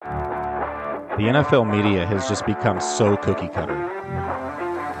The NFL media has just become so cookie cutter.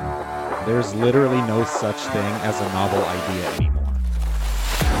 There's literally no such thing as a novel idea anymore.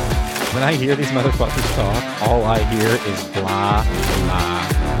 When I hear these motherfuckers talk, all I hear is blah, blah, blah.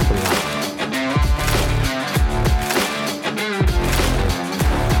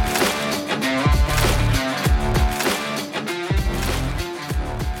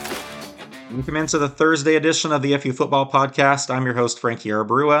 Welcome into the Thursday edition of the FU Football Podcast. I'm your host, Frankie,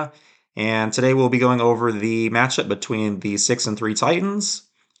 and today we'll be going over the matchup between the 6-3 Titans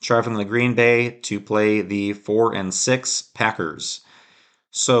traveling to Green Bay to play the 4-6 Packers.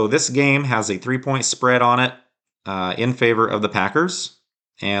 So this game has a 3-point spread on it in favor of the Packers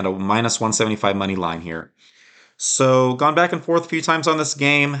and a minus 175 money line here. So gone back and forth a few times on this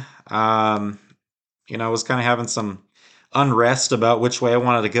game. I was kind of having some unrest about which way I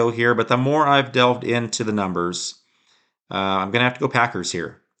wanted to go here, but the more I've delved into the numbers, I'm going to have to go Packers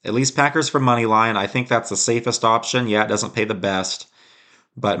here. At least Packers for money line. I think that's the safest option. Yeah, it doesn't pay the best,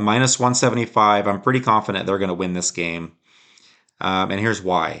 but minus 175, I'm pretty confident they're going to win this game. And here's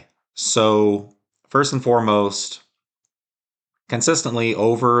why. So first and foremost, consistently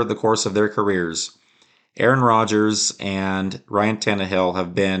over the course of their careers, Aaron Rodgers and Ryan Tannehill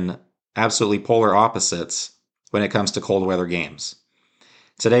have been absolutely polar opposites when it comes to cold weather games.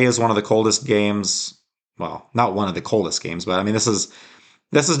 Today is one of the coldest games. Well, not one of the coldest games, but I mean, this is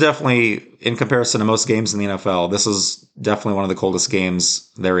definitely, in comparison to most games in the NFL, this is definitely one of the coldest games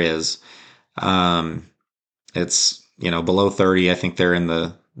there is. It's, below 30. I think they're in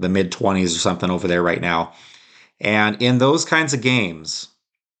the mid 20s or something over there right now. And in those kinds of games,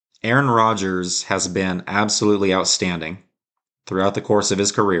 Aaron Rodgers has been absolutely outstanding throughout the course of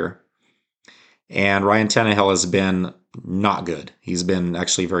his career. And Ryan Tannehill has been not good. He's been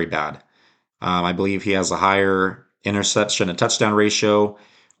actually very bad. I believe he has a higher interception and touchdown ratio,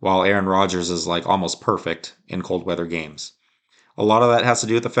 while Aaron Rodgers is like almost perfect in cold weather games. A lot of that has to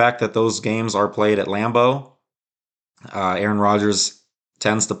do with the fact that those games are played at Lambeau. Aaron Rodgers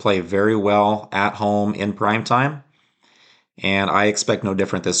tends to play very well at home in prime time, and I expect no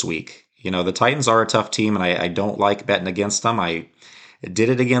different this week. The Titans are a tough team, and I don't like betting against them. I did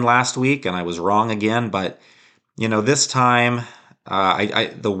it again last week, and I was wrong again. But, this time,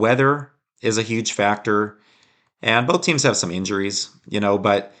 the weather is a huge factor, and both teams have some injuries,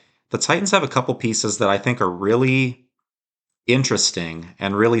 but the Titans have a couple pieces that I think are really interesting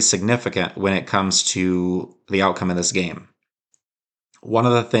and really significant when it comes to the outcome of this game. One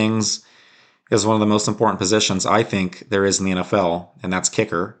of the things is one of the most important positions I think there is in the NFL, and that's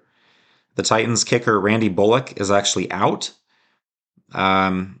kicker. The Titans kicker, Randy Bullock, is actually out.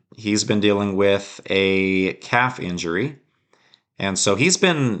 He's been dealing with a calf injury, and so he's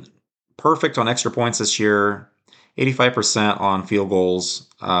been perfect on extra points this year, 85% on field goals.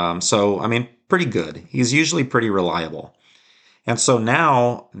 Pretty good. He's usually pretty reliable. And so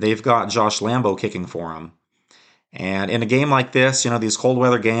now they've got Josh Lambeau kicking for him. And in a game like this, these cold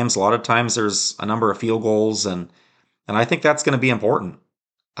weather games, a lot of times there's a number of field goals, and I think that's going to be important.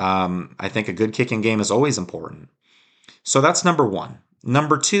 I think a good kicking game is always important. So that's number one.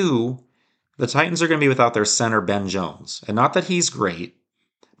 Number two, the Titans are going to be without their center, Ben Jones. And not that he's great,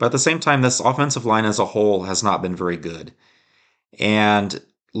 but at the same time, this offensive line as a whole has not been very good. And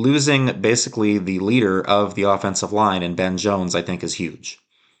losing basically the leader of the offensive line in Ben Jones, I think, is huge.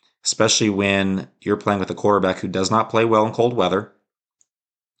 Especially when you're playing with a quarterback who does not play well in cold weather,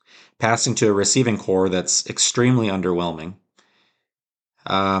 passing to a receiving core that's extremely underwhelming.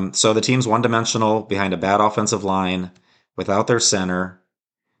 So the team's one-dimensional behind a bad offensive line, without their center.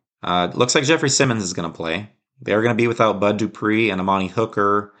 Looks like Jeffrey Simmons is going to play. They're going to be without Bud Dupree and Amani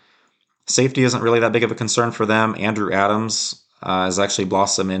Hooker. Safety isn't really that big of a concern for them. Andrew Adams has actually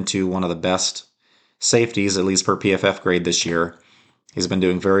blossomed into one of the best safeties, at least per PFF grade this year. He's been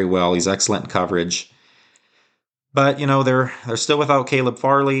doing very well. He's excellent in coverage. But, they're still without Caleb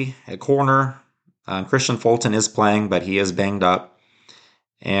Farley at corner. Christian Fulton is playing, but he is banged up.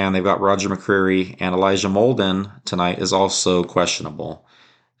 And they've got Roger McCreary, and Elijah Molden tonight is also questionable.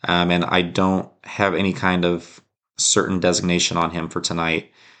 And I don't have any kind of certain designation on him for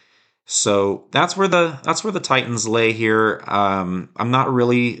tonight. So that's where the Titans lay here. I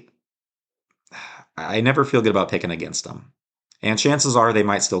never feel good about picking against them. And chances are they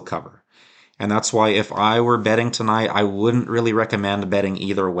might still cover. And that's why if I were betting tonight, I wouldn't really recommend betting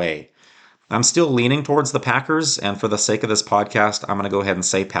either way. I'm still leaning towards the Packers, and for the sake of this podcast, I'm going to go ahead and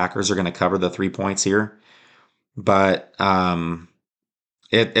say Packers are going to cover the 3 points here. But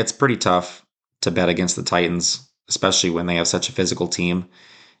it's pretty tough to bet against the Titans, especially when they have such a physical team,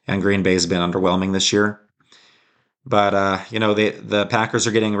 and Green Bay's been underwhelming this year. But, the Packers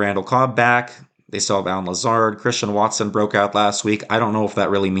are getting Randall Cobb back. They still have Alan Lazard. Christian Watson broke out last week. I don't know if that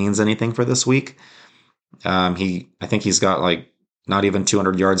really means anything for this week. I think he's got like not even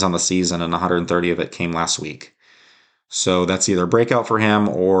 200 yards on the season, and 130 of it came last week. So that's either a breakout for him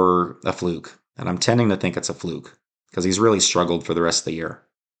or a fluke. And I'm tending to think it's a fluke because he's really struggled for the rest of the year.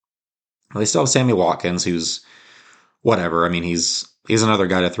 They still have Sammy Watkins, who's whatever. I mean, he's another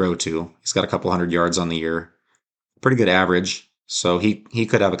guy to throw to. He's got a couple hundred yards on the year. Pretty good average. So he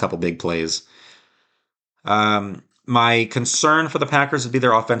could have a couple big plays. My concern for the Packers would be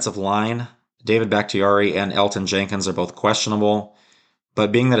their offensive line. David Bakhtiari and Elton Jenkins are both questionable.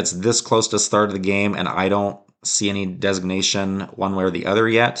 But being that it's this close to the start of the game and I don't see any designation one way or the other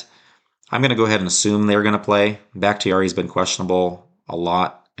yet, I'm going to go ahead and assume they're going to play. Bakhtiari's been questionable a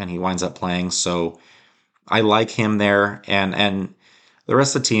lot, and he winds up playing. So I like him there. And the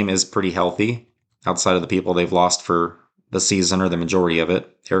rest of the team is pretty healthy outside of the people they've lost for the season or the majority of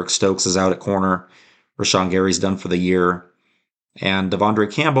it. Eric Stokes is out at corner. Rashawn Gary's done for the year. And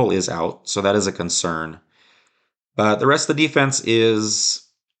Devondre Campbell is out, so that is a concern. But the rest of the defense is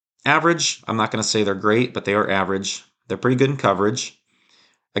average. I'm not going to say they're great, but they are average. They're pretty good in coverage.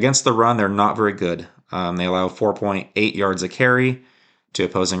 Against the run, they're not very good. They allow 4.8 yards a carry to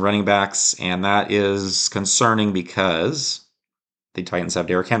opposing running backs, and that is concerning because the Titans have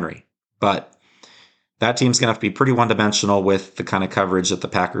Derrick Henry. But that team's going to have to be pretty one-dimensional with the kind of coverage that the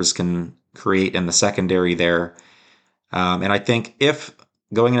Packers can create in the secondary there. And I think if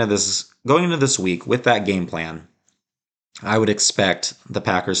going into this week with that game plan, I would expect the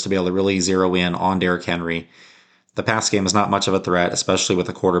Packers to be able to really zero in on Derrick Henry. The pass game is not much of a threat, especially with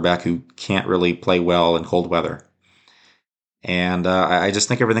a quarterback who can't really play well in cold weather. And I just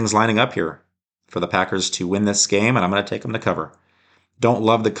think everything's lining up here for the Packers to win this game, and I'm going to take them to cover. Don't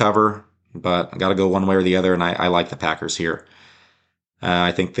love the cover, but I got to go one way or the other, and I like the Packers here.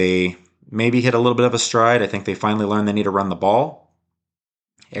 I think they maybe hit a little bit of a stride. I think they finally learned they need to run the ball.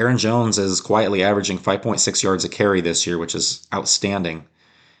 Aaron Jones is quietly averaging 5.6 yards a carry this year, which is outstanding.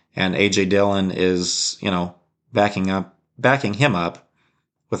 And A.J. Dillon is, backing him up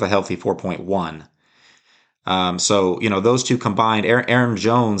with a healthy 4.1. So, those two combined, Aaron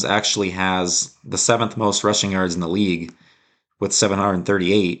Jones actually has the 7th most rushing yards in the league with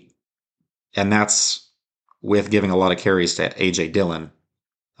 738. And that's with giving a lot of carries to A.J. Dillon,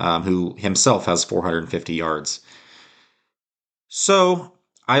 who himself has 450 yards. So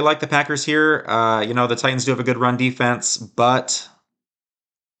I like the Packers here. The Titans do have a good run defense, but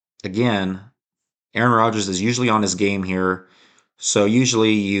again, Aaron Rodgers is usually on his game here. So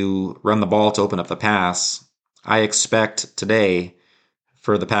usually you run the ball to open up the pass. I expect today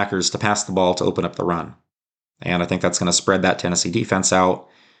for the Packers to pass the ball to open up the run. And I think that's going to spread that Tennessee defense out.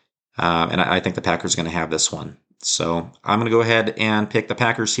 And I think the Packers are going to have this one. So I'm going to go ahead and pick the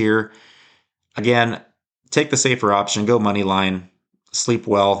Packers here. Again, take the safer option. Go money line. Sleep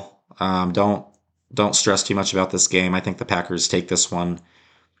well. Don't stress too much about this game. I think the Packers take this one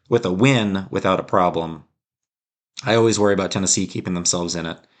with a win without a problem. I always worry about Tennessee keeping themselves in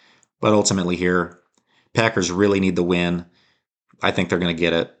it. But ultimately here, Packers really need the win. I think they're going to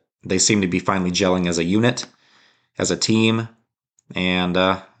get it. They seem to be finally gelling as a unit, as a team, and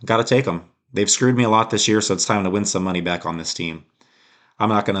got to take them. They've screwed me a lot this year, so it's time to win some money back on this team. I'm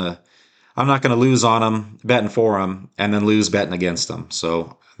not gonna lose on them, betting for them, and then lose betting against them.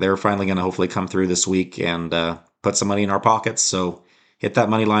 So they're finally going to hopefully come through this week and put some money in our pockets. So hit that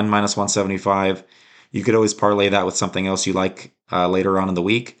money line minus 175. You could always parlay that with something else you like later on in the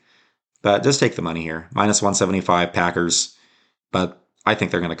week. But just take the money here. Minus 175 Packers. But I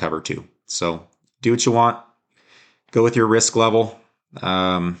think they're going to cover too. So do what you want. Go with your risk level.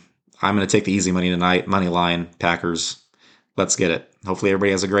 I'm going to take the easy money tonight. Money line, Packers. Let's get it. Hopefully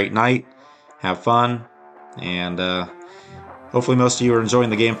everybody has a great night. Have fun. And hopefully most of you are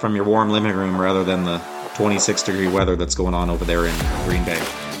enjoying the game from your warm living room rather than the 26-degree weather that's going on over there in Green Bay.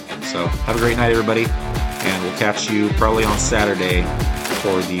 So have a great night, everybody. And we'll catch you probably on Saturday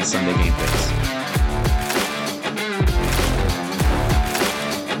for the Sunday game picks.